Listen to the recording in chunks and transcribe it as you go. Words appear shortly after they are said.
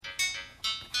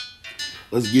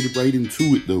let's get right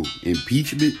into it though.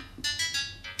 Impeachment.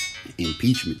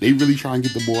 They really try and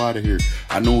get the boy out of here.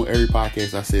 I know on every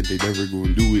podcast I said they never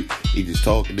going to do it. They just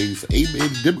talk and they say, hey man,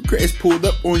 the Democrats pulled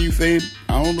up on you, fam.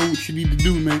 I don't know what you need to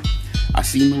do, man. I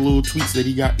seen the little tweets that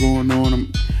he got going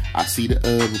on. I see the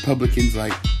Republicans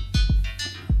like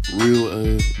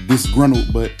real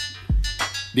disgruntled, but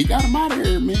they got him out of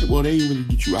here, man. Well, they ain't really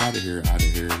get you out of here.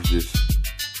 It's just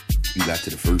they got to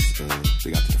the first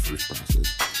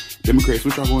process. Democrats,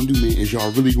 what y'all gonna do, man? Is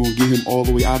y'all really gonna get him all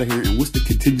the way out of here? And what's the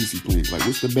contingency plan? Like,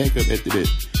 what's the backup after that?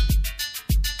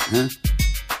 Huh?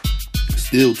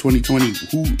 Still 2020,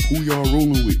 who y'all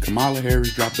rolling with? Kamala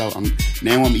Harris dropped out. I'm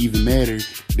even madder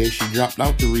that she dropped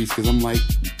out the race, because I'm like,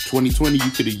 2020, you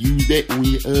could have used that on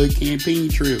your campaign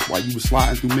trail while you was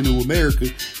sliding through middle America.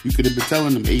 You could have been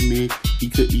telling them, hey man, he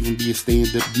couldn't even be a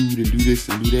stand-up dude and do this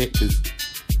and do that, because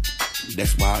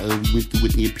that's why we went through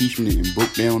with the impeachment and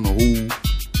broke down the whole.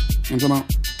 I'm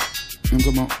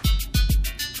talking about.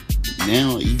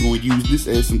 Now he's gonna use this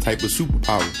as some type of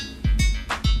superpower.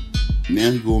 Now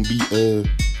he's gonna be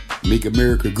make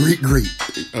America great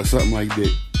or something like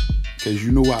that. Cause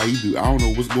you know how he do. I don't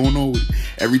know what's going on with it.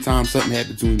 Every time something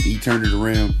happens to him, he turn it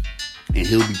around and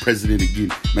he'll be president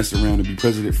again. Mess around and be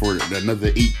president for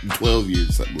another 8 and 12 years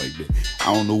or something like that.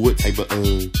 I don't know what type of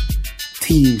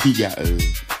team he got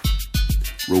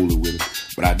rolling with him.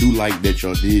 But I do like that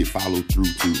y'all did follow through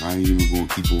too. I ain't even gonna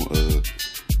keep on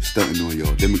stunting on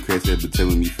y'all. Democrats have been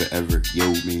telling me forever, yo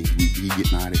man, we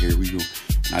getting out of here. We go.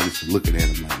 And I just looking at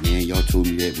him like, man, y'all told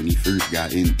me that when he first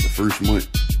got in the first month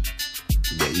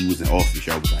that he was in office.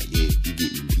 Y'all was like, yeah, he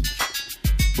getting impeached.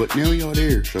 But now y'all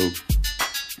there, so.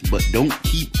 But don't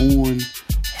keep on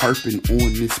harping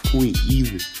on this point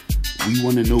either. We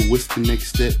want to know what's the next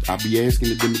step. I'll be asking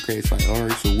the Democrats like, all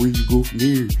right, so where you go from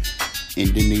here? And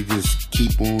then they just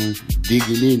keep on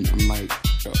digging in. I'm like,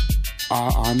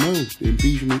 I know the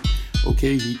impeachment.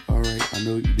 Okay, all right. I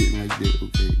know you didn't like that.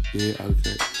 Okay, yeah,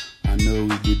 okay. I know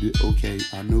he did it. Okay,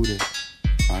 I know that.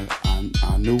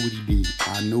 I know what he did.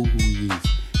 I know who he is.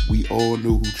 We all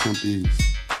know who Trump is.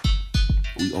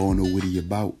 We all know what he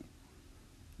about.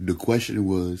 The question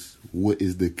was, what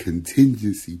is the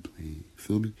contingency plan?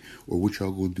 Feel me? Or what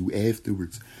y'all gonna do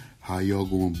afterwards? How y'all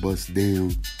gonna bust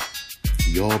down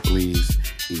y'all plans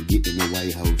and get in the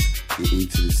White House and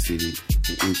into the Senate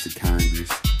and into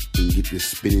Congress and get to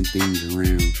spinning things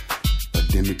around a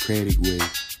democratic way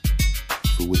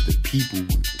for what the people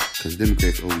want. Because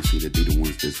Democrats always say that they the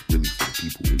ones that's really for the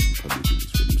people and Republicans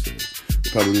for themselves.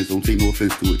 Republicans, don't take no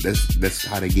offense to it. That's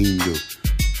how the game goes.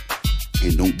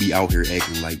 And don't be out here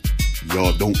acting like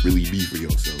y'all don't really be for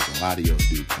yourselves. A lot of y'all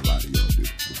do.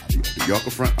 Y'all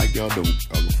can front like y'all don't.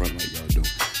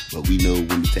 But we know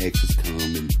when the taxes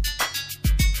come and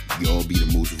y'all be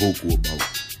the most vocal about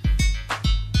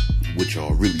what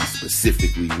y'all really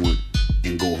specifically want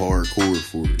and go hardcore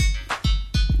for it.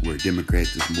 Where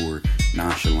Democrats is more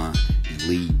nonchalant and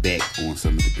laid back on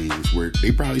some of the things where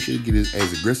they probably should get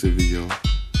as aggressive as y'all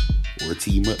or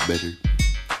team up better,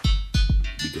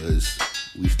 because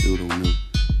we still don't know.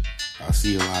 I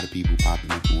see a lot of people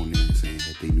popping up on there and saying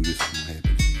that they knew this was going to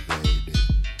happen and they glad that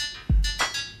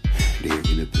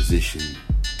they're in a position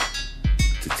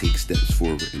to take steps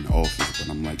forward in the office.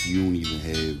 But I'm like, you don't even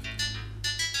have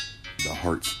the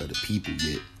hearts of the people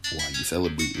yet while you're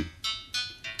celebrating.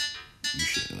 You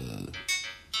should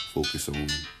focus on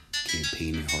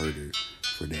campaigning harder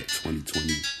for that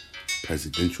 2020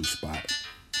 presidential spot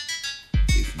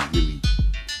if you really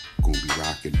gonna be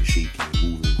rocking and shaking and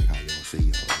moving like how y'all say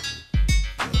y'all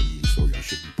yeah, so y'all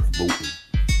should be promoting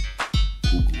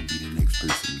who gonna be the next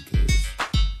person, because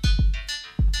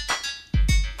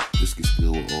this can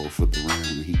still all flip around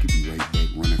and he could be right back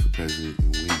running for president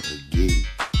and win again.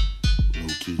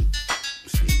 Low key,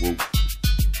 stay woke.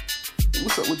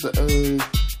 What's up with the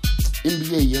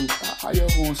NBA, yo? How y'all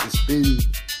gonna suspend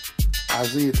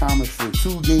Isaiah Thomas for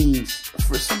 2 games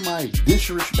for somebody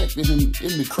disrespecting him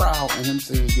in the crowd and him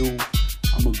saying, yo,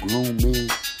 I'm a grown man,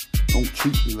 don't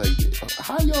treat me like that?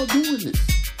 How y'all doing this?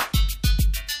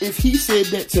 If he said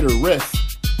that to the ref,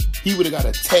 he would have got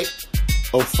a tech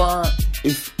or fine.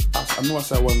 If I know I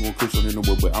said I wasn't gonna curse on here no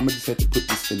more, but I'm gonna just have to put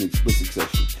this in the explicit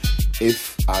section.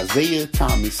 If Isaiah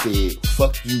Thomas said,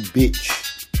 fuck you bitch,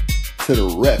 to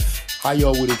the ref, how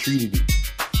y'all would have treated him?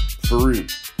 For real.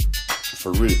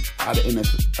 How the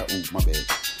NFL, my bad.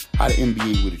 How the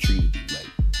NBA would have treated him, like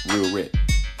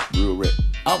real rap.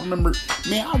 I remember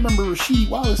Rasheed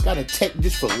Wallace got a tech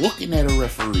just for looking at a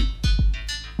referee.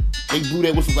 They blew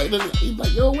that whistle he was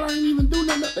like, yo, I ain't even do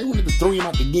nothing. They wanted to throw him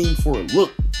out the game for a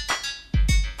look.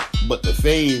 But the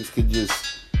fans could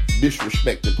just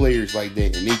disrespect the players like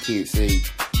that, and they can't say,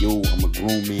 yo, I'm a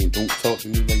grown man, don't talk to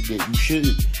me like that.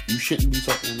 You shouldn't be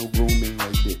talking to no grown man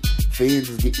like that. Fans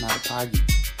is getting out of pocket.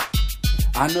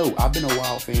 I know, I've been a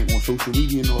wild fan on social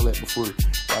media and all that before.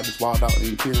 I just wild out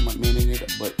and care my man in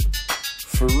it, but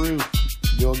for real,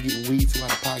 y'all getting way too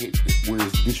out of pocket where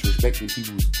it's disrespecting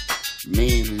people's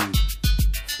manhood.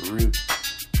 For real.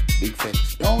 Big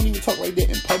facts. Y'all don't even talk like that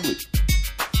in public.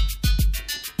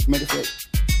 Matter of fact,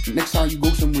 next time you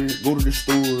go somewhere, go to the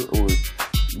store or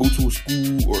go to a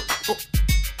school or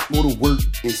go to work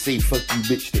and say fuck you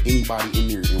bitch to anybody in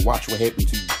there and watch what happens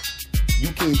to you.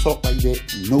 You can't talk like that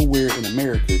nowhere in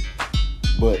America,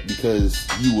 but because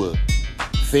you a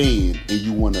fan and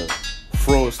you want a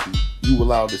Frosty, you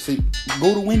allowed to say,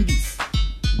 go to Wendy's.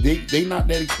 They not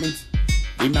that expensive.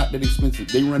 They not that expensive.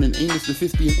 They running, ain't this the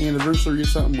 50th anniversary or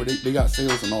something where they got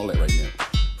sales and all that right now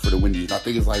for the Wendy's. I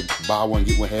think it's like buy one,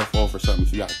 get one half off or something,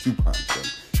 so you got a coupon or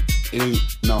something. It ain't,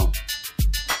 no.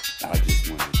 I just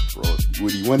wanted Frosty.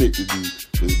 What he wanted to do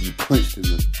was be punched in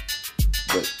the,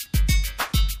 but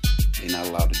they're not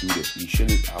allowed to do that. You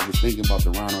shouldn't. I was thinking about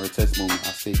the Ron Artest moment.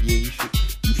 I said, yeah,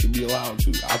 you should be allowed to.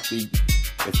 I think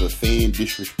if a fan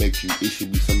disrespects you, it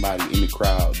should be somebody in the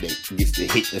crowd that gets to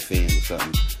hit the fan or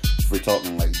something for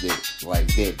talking like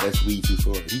that. That's way too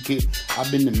far.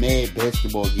 I've been to mad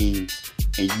basketball games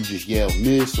and you just yell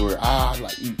miss or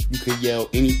like you could yell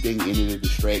anything and it'll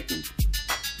distract them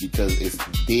because it's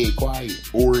dead quiet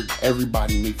or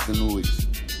everybody makes a noise.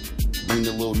 Bring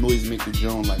the little noisemaker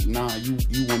Joan, like, nah, you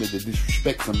wanted to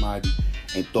disrespect somebody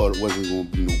and thought it wasn't going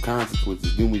to be no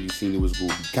consequences. Then when you seen it was going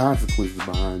to be consequences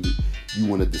behind it, you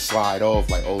wanted to slide off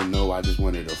like, oh no, I just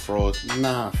wanted a Frost.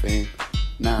 Nah, fam.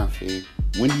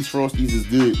 Wendy's Frosties is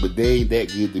good, but they ain't that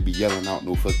good to be yelling out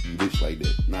no fuck you bitch like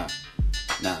that.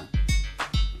 Nah.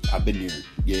 I've been there.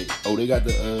 Yeah. Oh, they got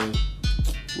the,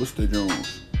 what's the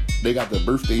Jones? They got the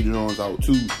birthday Jones out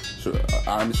too. So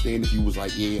I understand if you was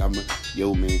like, yeah,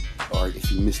 yo man, or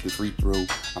if you missed the free throw,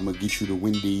 I'm gonna get you the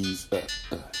Wendy's,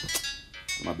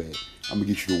 my bad. I'm gonna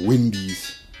get you the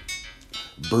Wendy's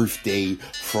birthday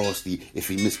Frosty if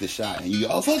he missed the shot. And you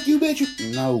go, oh, fuck you, bitch.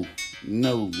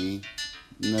 No, man.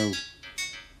 No.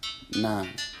 Nah,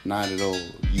 not at all.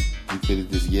 You could have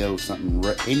just yelled something,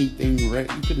 anything, you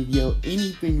could have yelled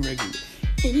anything regular.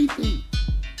 Anything.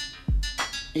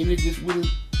 And it just wouldn't,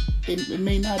 it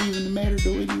may not even matter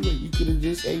though anyway. You could have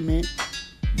just, hey man,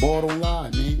 ball don't lie,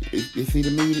 man. If he'd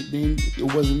have made it, then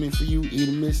it wasn't meant for you. He'd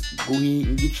have missed. Go ahead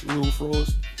and get your little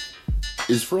Frost.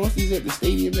 Is Frosties at the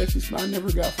stadium actually? I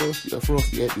never got a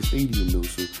Frosty at the stadium though,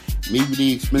 so maybe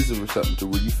they expensive or something to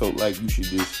where you felt like you should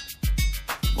just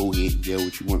go ahead and yell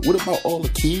what you want. What about all the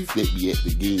kids that be at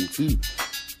the game too?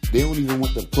 They don't even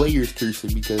want the players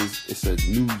cursing because it's a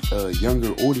new,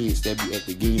 younger audience that be at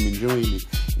the game enjoying it,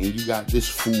 and you got this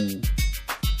fool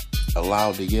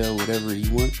allowed to yell whatever he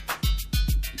want.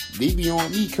 They be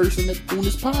on me cursing on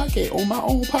this podcast, on my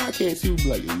own podcast. He would be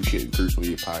like, yo, you shouldn't curse on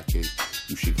your podcast.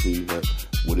 You should clean it up.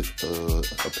 What if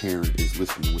a parent is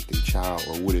listening with their child,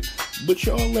 or what if? But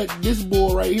y'all let this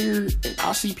boy right here, and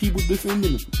I see people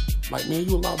defending him. Like, man,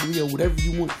 you allowed to yell whatever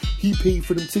you want. He paid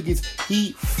for them tickets.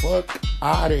 He fuck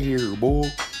out of here, boy.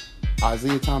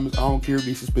 Isaiah Thomas, I don't care if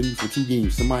they suspend you for 2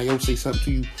 games. Somebody else say something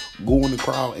to you, go in the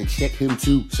crowd and check him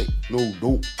too. Say, no,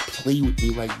 don't play with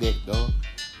me like that, dog.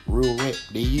 Real rap,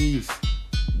 these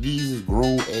is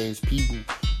grown ass people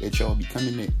that y'all be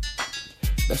coming at.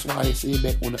 That's why they said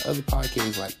back on the other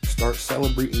podcasts, like, start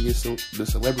celebrating the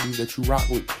celebrities that you rock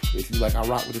with. If you like, I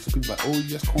rock with it, so people like, oh, you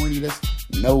just corny.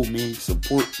 No, man,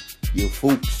 support your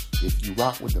folks. If you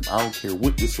rock with them, I don't care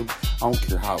what I don't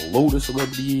care how low the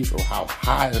celebrity is or how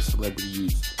high the celebrity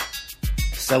is.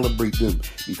 Celebrate them,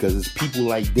 because it's people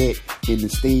like that in the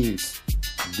stands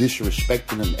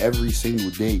disrespecting them every single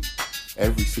day.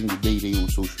 Every single day they on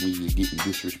social media getting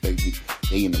disrespected.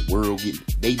 They in the world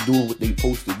they doing what they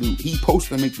supposed to do. He supposed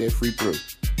to make that free throw.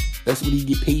 That's what he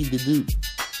get paid to do.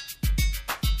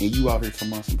 And you out here talking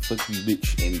about some fuck you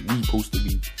bitch, and we supposed to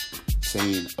be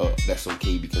saying, that's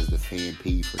okay because the fan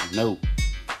paid for it. No.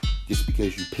 Just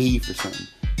because you paid for something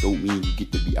don't mean you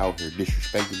get to be out here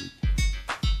disrespecting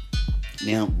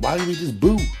me. Now, why didn't we just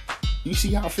boo? You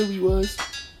see how Philly was?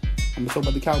 I'm gonna talk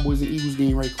about the Cowboys and Eagles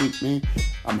game right quick, man.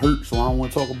 I'm hurt, so I don't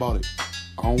want to talk about it.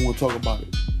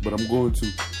 But I'm going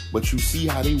to. But you see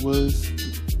how they was.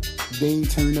 They ain't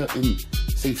turn up and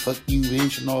say fuck you,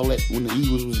 bitch, and all that when the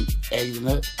Eagles was acting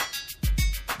up.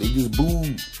 They just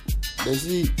booed. That's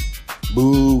it.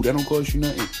 Boo. That don't cost you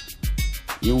nothing.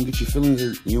 You don't get your feelings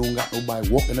hurt. You don't got nobody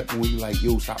walking up when you like,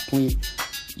 yo, stop playing.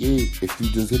 Yeah, if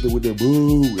you just hit it with the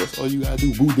boo, that's all you gotta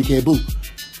do. Boo, dickhead, boo.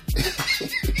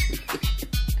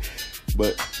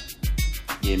 But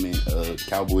yeah, man,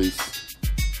 Cowboys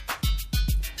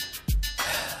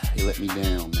He let me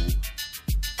down, man.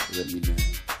 He let me down.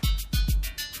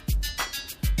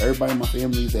 Everybody in my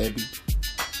family is happy.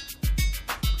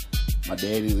 My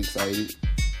dad is excited.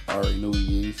 I already know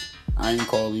he is. I ain't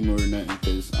call him or nothing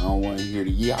because I don't want to hear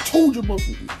the, I told you,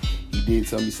 motherfucker. He did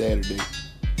tell me Saturday.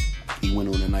 He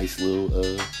went on a nice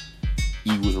little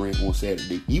Eagles rant on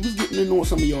Saturday. He was getting to know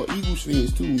some of y'all Eagles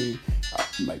fans too, man.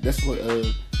 Like, that's what,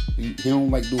 he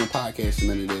don't like doing podcasts and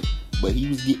none of that. But he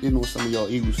was getting in on some of y'all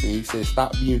Eagles fans. He said,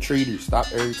 stop being traitors.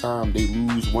 Stop every time they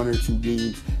lose 1 or 2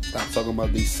 games. Stop talking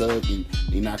about they suck and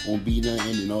they not going to be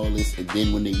nothing and all this. And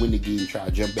then when they win the game, try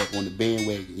to jump back on the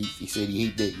bandwagon. He said he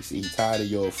hate that. He said he tired of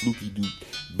y'all fluky dude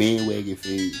bandwagon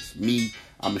fans. Me,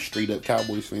 I'm a straight up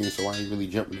Cowboys fan, so I ain't really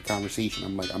jumping the conversation.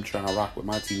 I'm like, I'm trying to rock with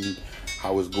my team,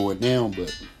 how it's going down.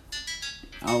 But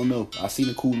I don't know. I seen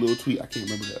a cool little tweet. I can't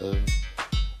remember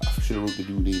I should have wrote the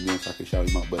dude name down so I could shout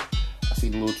him out. But I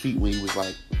seen a little tweet when he was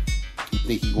like, he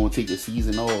think he gonna take a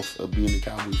season off of being a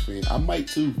Cowboys fan. I might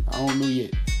too. I don't know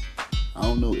yet. I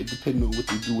don't know. It depends on what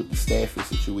they do with the staffing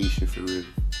situation for real.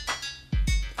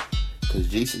 Cause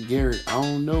Jason Garrett, I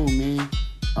don't know, man.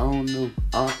 I don't know.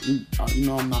 You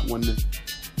know, I'm not one to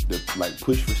like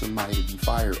push for somebody to be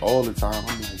fired all the time.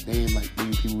 I'm like, damn, like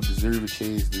maybe people deserve a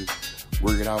chance to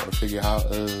work it out or figure out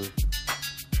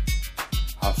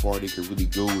how far they can really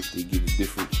go if they get a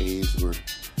different chance or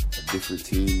a different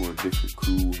team or a different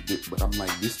crew. But I'm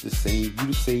like, this the same. You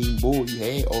the same boy. You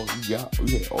had all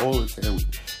the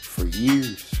talent for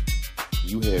years.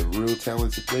 You had real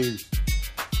talented players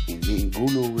and didn't go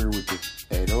nowhere with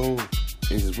it at all.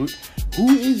 Who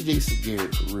is Jason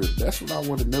Garrett for real? That's what I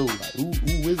want to know. Like, who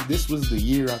is? This was the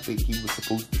year I think he was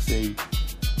supposed to say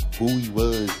who he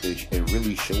was and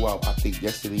really show out. I think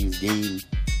yesterday's game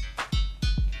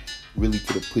really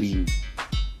could have put him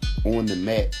on the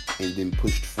mat and then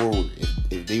pushed forward.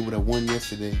 If they would have won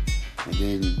yesterday and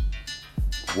then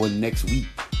won next week,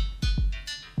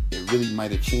 it really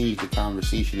might have changed the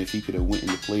conversation if he could have went in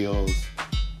the playoffs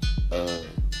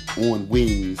on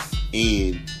wins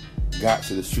and got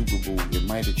to the Super Bowl. It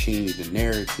might have changed the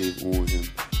narrative on him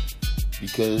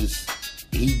because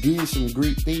he did some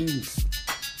great things.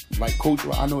 Like Coach,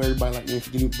 I know everybody like, man,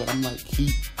 forgive me, but I'm like,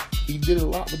 he did a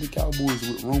lot with the Cowboys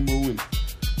with Romo and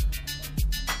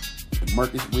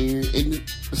Marcus Ware and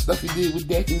the stuff he did with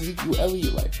Dak and Ezekiel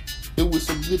Elliott. Like, it was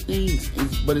some good things,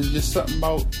 but it's just something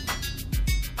about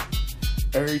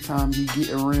every time he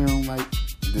get around like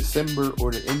December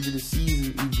or the end of the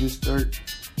season, he just start,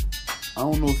 I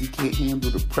don't know if he can't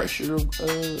handle the pressure of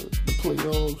the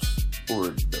playoffs or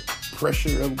the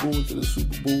pressure of going to the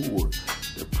Super Bowl or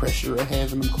the pressure of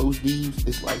having them close games.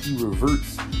 It's like he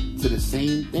reverts to the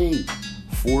same thing.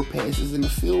 4 passes and a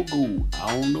field goal.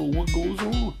 I don't know what goes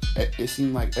on. It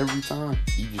seemed like every time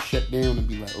he just shut down and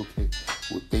be like, okay,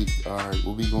 alright,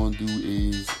 what we gonna do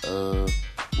is,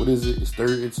 what is it? It's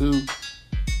 3rd and 2.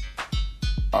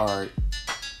 Alright,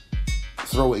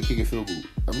 throw it and kick a field goal.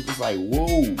 I'm just like,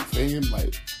 whoa, fam,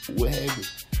 like, what happened?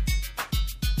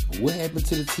 What happened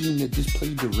to the team that just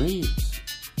played the Rams?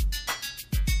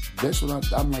 That's what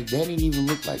I'm like, that didn't even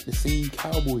look like the same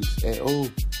Cowboys at all.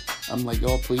 I'm like,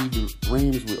 y'all played the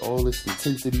Rams with all this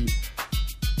intensity,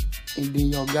 and then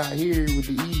y'all got here with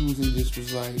the Eagles and just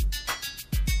was like,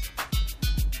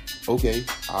 okay,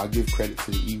 I'll give credit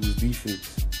to the Eagles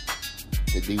defense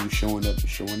that they were showing up and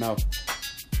showing out.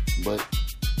 But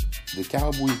the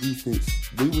Cowboys defense,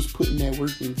 they was putting that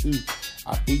work in too.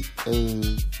 I think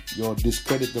y'all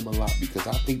discredit them a lot because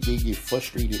I think they get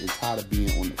frustrated and tired of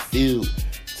being on the field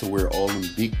to where all them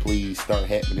big plays start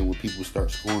happening when people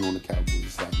start scoring on the Cowboys.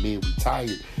 It's like, man, we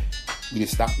tired. We done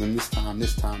stopped them this time. We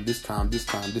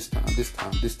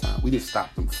done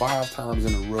stopped them 5 times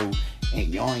in a row and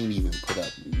y'all ain't even put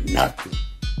up nothing.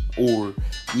 Or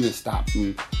we done stopped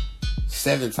them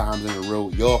 7 times in a row.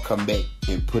 Y'all come back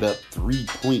and put up 3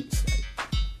 points. Like,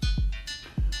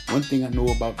 one thing I know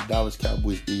about the Dallas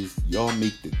Cowboys is y'all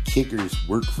make the kickers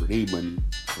work for their money.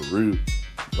 For real.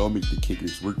 Y'all make the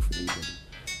kickers work for their money.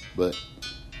 But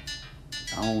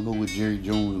I don't know what Jerry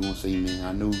Jones is gonna say, man.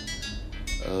 I know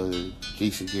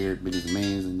Jason Garrett been his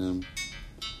mans in them,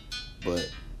 but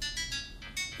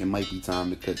it might be time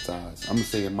to cut ties. I'm gonna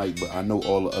say it might, but I know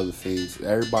all the other fans,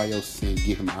 everybody else is saying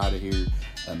get him out of here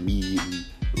immediately.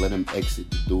 Let him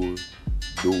exit the door.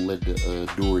 Don't let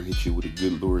the door hit you with a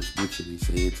good Lord Switcher, they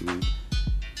said to him.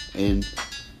 And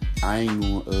I ain't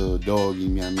gonna dog him, you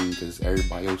know what I mean, because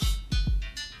everybody else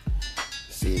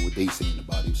said what they saying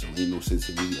about him, so ain't no sense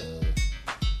in me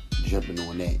jumping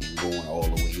on that and going all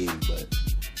the way in. But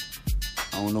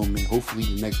I don't know, man. Hopefully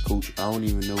the next coach, I don't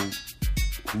even know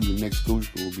who the next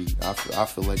coach will be. I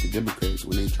feel like the Democrats,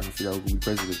 when they trying to figure out who will be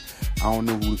president, I don't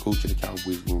know who the coach of the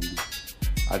Cowboys going to be.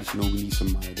 I just know we need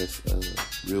somebody that's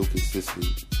real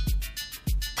consistent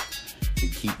to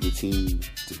keep the team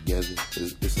together.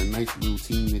 It's a nice little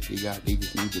team that they got. They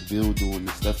just need to build on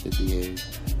the stuff that they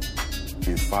have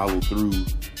and follow through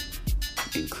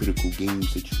in critical game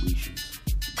situations.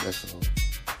 That's all.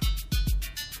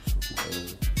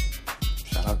 So,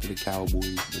 shout out to the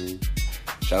Cowboys, man.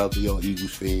 Shout out to y'all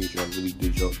Eagles fans. Y'all really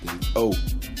did y'all thing. Oh,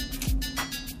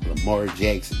 Lamar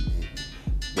Jackson, man.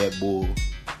 That boy,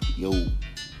 yo.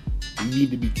 You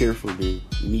need to be careful, man.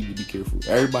 You need to be careful.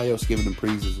 Everybody else giving him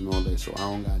praises and all that, so I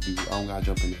don't gotta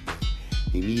jump in that.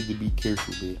 He needs to be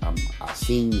careful, man. I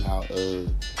seen how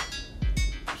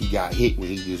he got hit when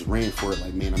he just ran for it.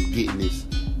 Like, man, I'm getting this.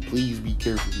 Please be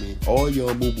careful, man. All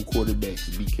y'all mobile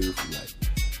quarterbacks, be careful. Like,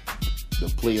 the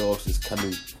playoffs is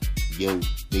coming. Yo,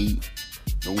 they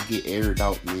don't get aired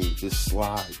out, man. Just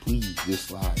slide, please. Just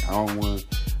slide. I don't want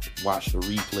to watch the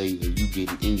replay of you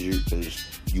getting injured because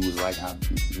you was like,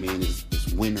 man,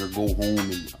 it's win or go home,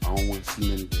 and I don't want to see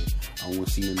none of that. I don't want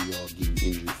to see none of y'all getting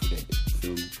injured for that. You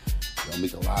feel me? Y'all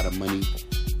make a lot of money.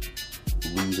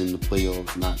 Losing the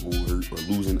playoffs not gonna hurt, or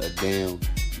losing a down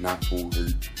not gonna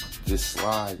hurt. Just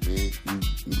slide, man.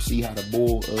 You see how the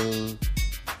ball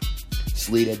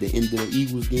slid at the end of the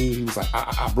Eagles game? He was like,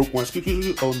 I broke one.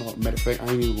 Oh no, matter of fact,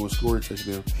 I ain't even gonna score a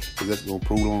touchdown because that's gonna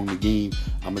prolong the game.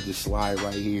 I'm gonna just slide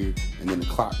right here, and then the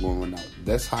clock gonna run out.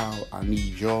 That's how I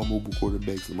need y'all mobile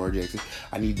quarterbacks, Lamar Jackson.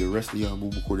 I need the rest of y'all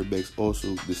mobile quarterbacks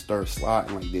also to start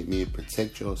sliding like that, man.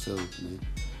 Protect yourselves, man.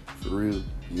 For real.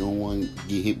 You don't want to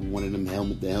get hit with one of them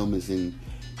helmets and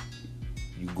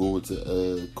you go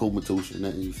into comatose or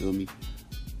nothing, you feel me?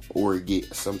 Or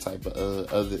get some type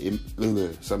of other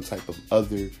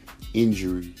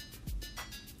injury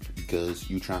because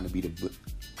you trying to be the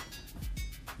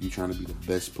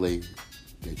best player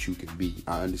that you can be.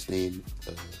 I understand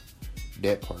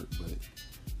that part, but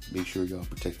make sure y'all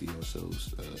protecting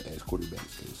yourselves as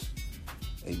quarterbacks because,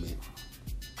 hey man,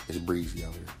 it's breezy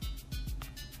out here.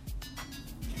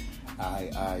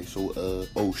 Alright,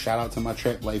 so shout out to my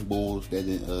Trap Life boys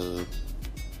that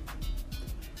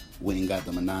went and got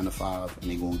them a 9-to-5, and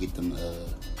they gonna get them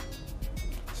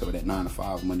some of that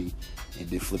 9-to-5 money and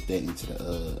then flip that into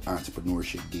the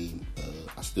entrepreneurship game.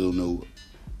 I still know,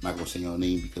 I'm not gonna say your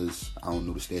name because I don't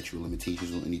know the statute of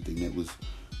limitations on anything that was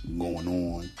going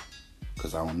on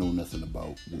because I don't know nothing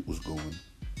about what was going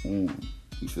on.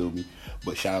 You feel me?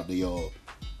 But shout out to y'all.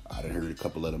 I done heard a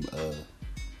couple of them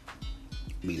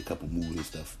made a couple moves and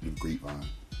stuff through Grapevine,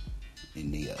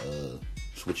 and they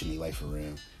switching their life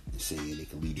around and saying they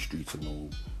can leave the streets alone,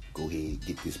 go ahead,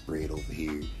 get this bread over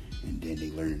here, and then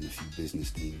they learn a few business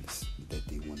things that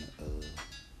they want to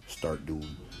start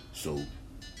doing. So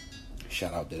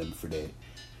shout out to them for that.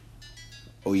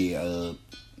 Oh yeah,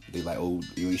 they like, oh,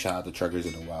 you ain't shout out the truckers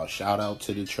in a while. Shout out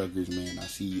to the truckers, man. I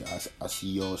see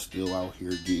y'all still out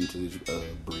here getting to this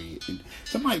bread. And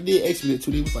somebody did ask me that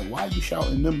too. They was like, why are you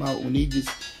shouting them out when they just?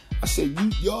 I said,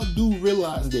 y'all do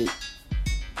realize that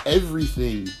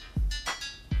everything,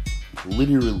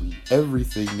 literally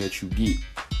everything that you get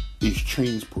is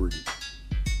transported.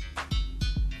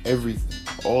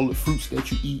 Everything, all the fruits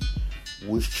that you eat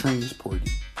was transported.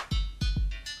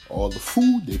 All the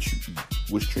food that you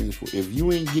eat was transported. If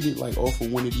you ain't get it like off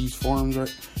of one of these farms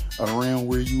right around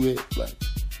where you at, like,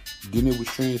 then it was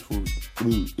transported.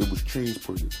 It was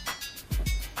transported.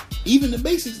 Even the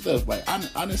basic stuff, like I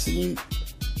done seen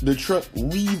the truck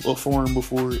leave a farm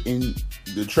before, and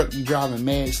the truck be driving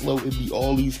mad slow. It be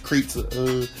all these crates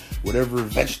of whatever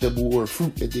vegetable or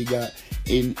fruit that they got,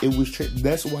 and it was.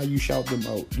 That's why you shout them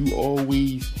out. You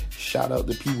always shout out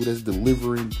the people that's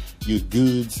delivering your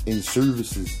goods and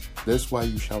services. That's why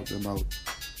you shout them out.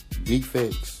 Big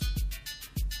facts.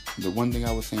 The one thing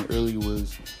I was saying earlier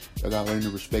was y'all gotta learn to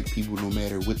respect people no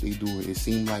matter what they do. It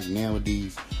seems like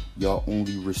nowadays y'all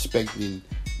only respecting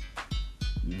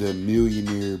the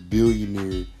millionaire,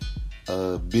 billionaire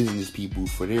business people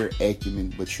for their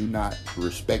acumen, but you're not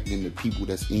respecting the people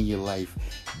that's in your life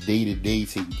day to day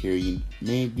taking care of you.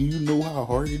 Man, do you know how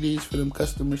hard it is for them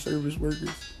customer service workers?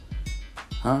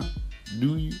 Huh?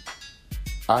 Do you?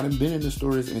 I done been in the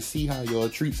stores and see how y'all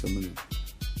treat some of them.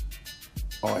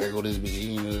 Oh, here go this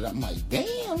bitch. I'm like,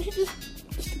 damn,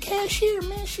 it's the cashier,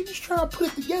 man. She just trying to put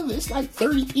it together. It's like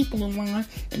 30 people in line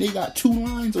and they got 2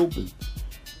 lines open.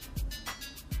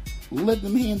 Let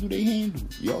them handle they handle.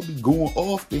 Y'all be going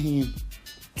off the handle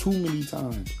too many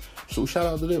times. So shout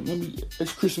out to them.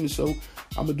 It's Christmas, so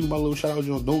I'm gonna do my little shout out,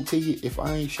 y'all. Don't take it if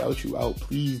I ain't shout you out.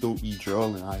 Please don't be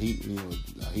drawing. I hate when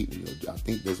I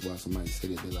think that's why somebody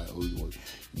said it. They're like, oh,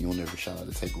 you don't never shout out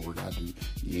the type of work I do.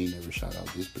 You ain't never shout out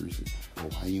this person. Or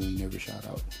why you ain't never shout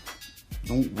out?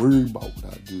 Don't worry about what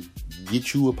I do.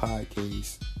 Get you a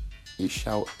podcast and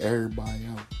shout everybody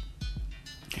out.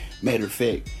 Matter of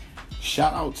fact,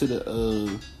 shout out to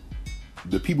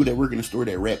the people that work in the store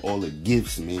that wrap all the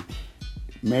gifts, man.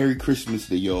 Merry Christmas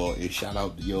to y'all, and shout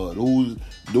out to y'all.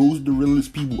 Those the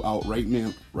realest people out right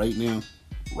now.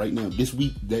 This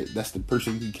week, that's the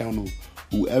person you can count on.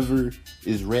 Whoever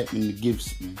is wrapping the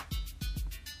gifts, man.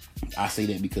 I say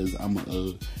that because I'm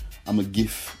a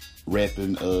gift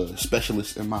wrapping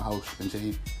specialist in my house. You know what I'm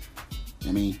saying?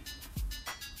 I mean,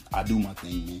 I do my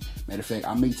thing, man. Matter of fact,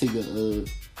 I may take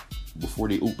before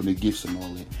they open the gifts and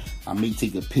all that, I may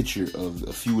take a picture of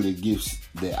a few of the gifts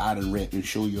that I done wrapped and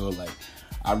show y'all, like,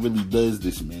 I really does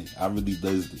this, man.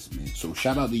 So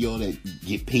shout out to y'all that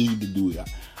get paid to do it.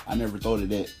 I never thought of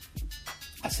that.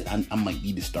 I said I might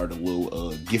need to start a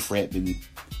little gift wrapping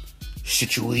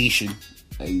situation.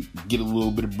 Like, get a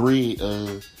little bit of bread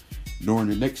during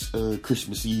the next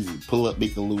Christmas season. Pull up,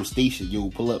 make a little station. Yo,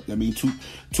 pull up. I mean, $2,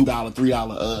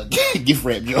 $3 gift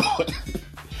wrap, yo.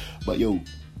 But yo,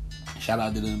 shout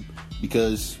out to them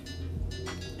because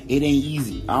it ain't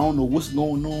easy. I don't know what's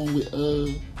going on with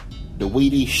the way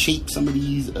they shape some of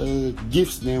these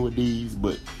gifts nowadays,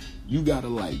 but you gotta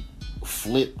like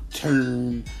flip,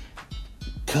 turn,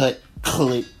 cut,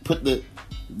 click, put the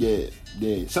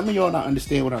Some of y'all not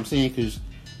understand what I'm saying because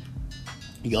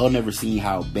y'all never seen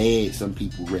how bad some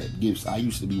people wrap gifts. I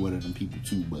used to be one of them people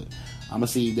too, but I'm gonna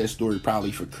save that story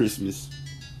probably for Christmas.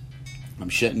 I'm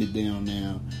shutting it down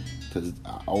now because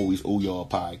I always owe y'all a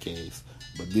podcast.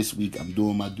 But this week I'm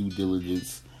doing my due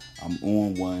diligence. I'm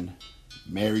on one.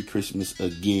 Merry Christmas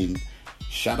again.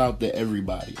 Shout out to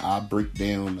everybody. I'll break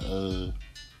down the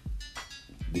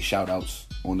shout outs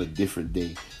on a different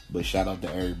day. But shout out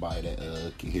to everybody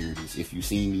that can hear this. If you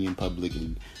see me in public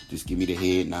and just give me the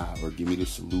head nod or give me the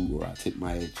salute or I tip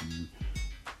my hat to you.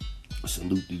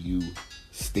 Salute to you.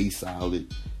 Stay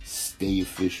solid. Stay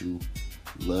official.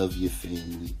 Love your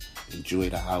family. Enjoy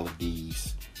the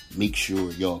holidays. Make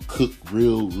sure y'all cook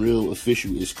real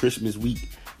official. It's Christmas week.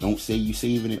 Don't say you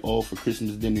saving it all for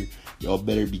Christmas dinner. Y'all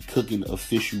better be cooking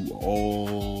official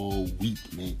all week,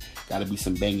 man. Gotta be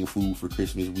some banging food for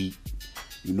Christmas week.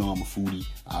 You know I'm a foodie.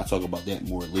 I'll talk about that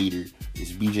more later.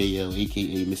 It's BJL,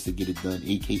 a.k.a. Mr. Get It Done,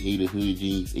 a.k.a. the Hood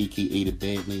Jeans, a.k.a. the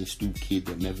Badland Stoop Kid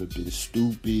that never been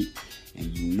stupid.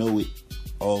 And you know it.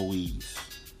 Always.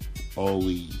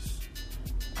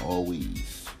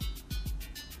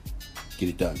 Get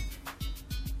it done.